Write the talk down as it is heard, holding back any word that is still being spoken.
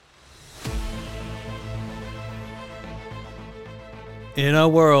In a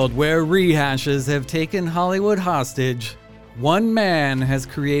world where rehashes have taken Hollywood hostage, one man has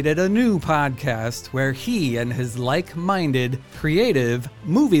created a new podcast where he and his like-minded, creative,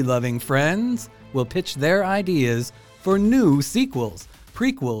 movie-loving friends will pitch their ideas for new sequels,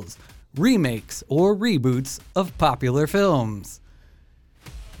 prequels, remakes, or reboots of popular films.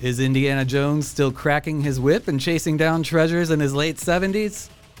 Is Indiana Jones still cracking his whip and chasing down treasures in his late 70s?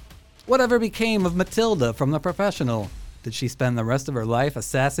 Whatever became of Matilda from The Professional? Did she spend the rest of her life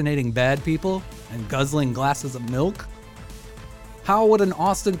assassinating bad people and guzzling glasses of milk? How would an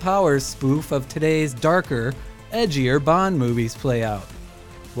Austin Powers spoof of today's darker, edgier Bond movies play out?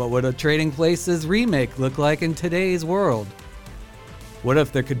 What would a Trading Places remake look like in today's world? What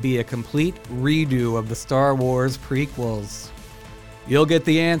if there could be a complete redo of the Star Wars prequels? You'll get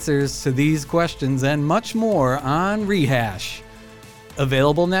the answers to these questions and much more on Rehash.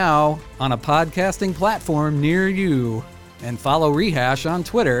 Available now on a podcasting platform near you. And follow Rehash on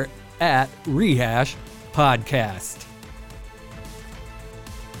Twitter @RehashPodcast.